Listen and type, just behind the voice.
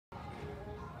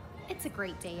It's a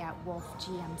great day at Wolfe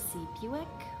GMC Buick.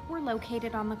 We're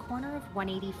located on the corner of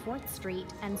 184th Street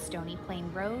and Stony Plain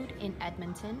Road in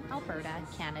Edmonton, Alberta,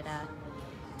 Canada.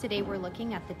 Today we're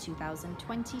looking at the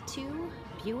 2022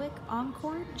 Buick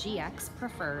Encore GX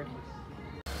Preferred.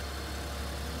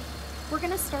 We're going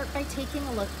to start by taking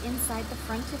a look inside the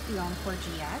front of the Encore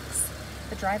GX.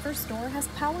 The driver's door has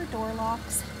power door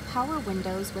locks, power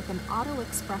windows with an auto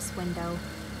express window,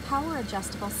 power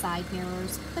adjustable side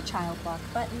mirrors, the child lock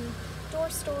button, door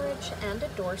storage, and a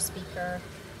door speaker.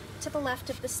 To the left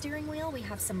of the steering wheel, we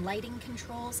have some lighting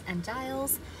controls and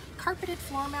dials, carpeted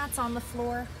floor mats on the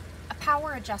floor, a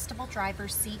power adjustable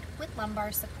driver's seat with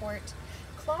lumbar support,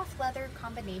 cloth leather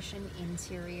combination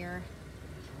interior.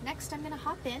 Next, I'm going to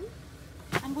hop in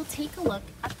and we'll take a look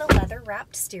at the leather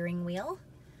wrapped steering wheel.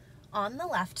 On the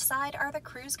left side are the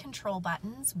cruise control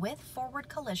buttons with forward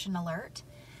collision alert.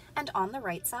 And on the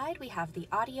right side, we have the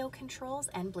audio controls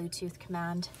and Bluetooth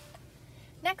command.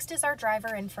 Next is our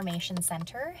driver information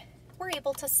center. We're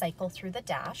able to cycle through the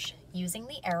dash using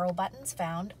the arrow buttons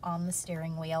found on the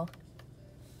steering wheel.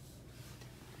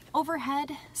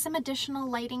 Overhead, some additional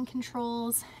lighting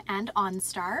controls and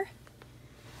OnStar.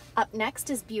 Up next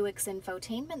is Buick's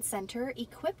infotainment center,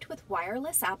 equipped with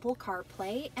wireless Apple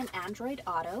CarPlay and Android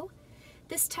Auto.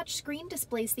 This touchscreen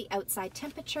displays the outside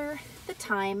temperature, the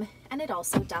time, and it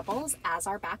also doubles as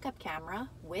our backup camera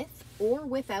with or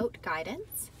without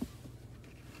guidance.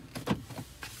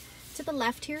 To the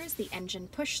left here is the engine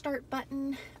push start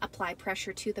button. Apply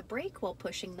pressure to the brake while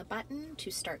pushing the button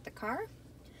to start the car.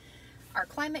 Our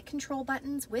climate control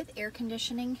buttons with air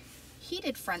conditioning,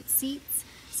 heated front seats,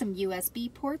 some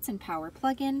USB ports and power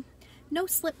plug-in, no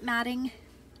slip matting,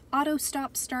 auto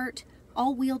stop start,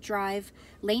 all-wheel drive,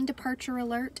 lane departure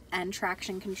alert, and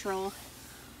traction control.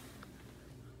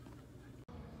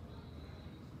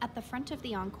 At the front of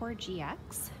the Encore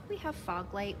GX, we have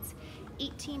fog lights,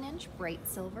 18-inch bright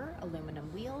silver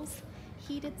aluminum wheels,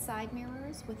 heated side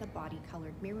mirrors with a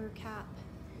body-colored mirror cap,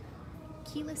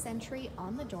 keyless entry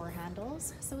on the door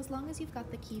handles, so as long as you've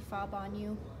got the key fob on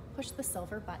you, push the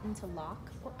silver button to lock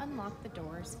or unlock the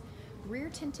doors, rear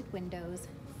tinted windows,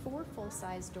 4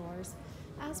 full-size doors.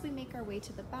 As we make our way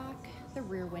to the back, the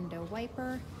rear window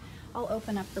wiper. I'll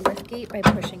open up the liftgate by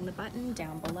pushing the button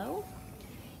down below.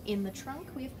 In the trunk,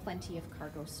 we have plenty of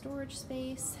cargo storage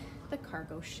space, the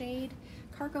cargo shade,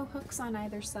 cargo hooks on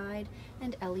either side,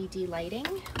 and LED lighting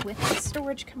with the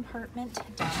storage compartment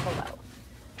down below.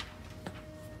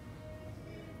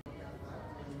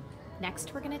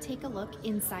 Next, we're going to take a look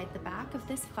inside the back of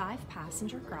this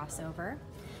 5-passenger crossover.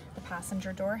 The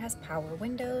passenger door has power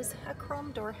windows, a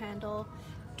chrome door handle,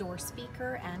 door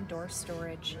speaker, and door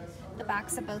storage. The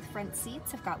backs of both front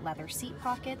seats have got leather seat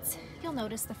pockets. You'll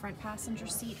notice the front passenger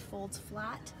seat folds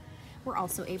flat. We're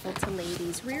also able to lay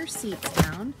these rear seats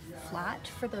down flat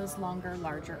for those longer,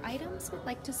 larger items we'd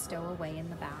like to stow away in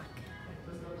the back.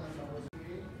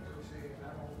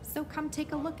 So come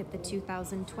take a look at the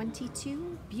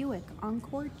 2022 Buick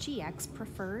Encore GX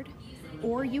Preferred,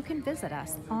 or you can visit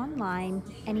us online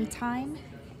anytime,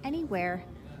 anywhere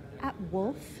at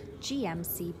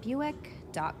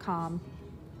wolfegmcbuick.com.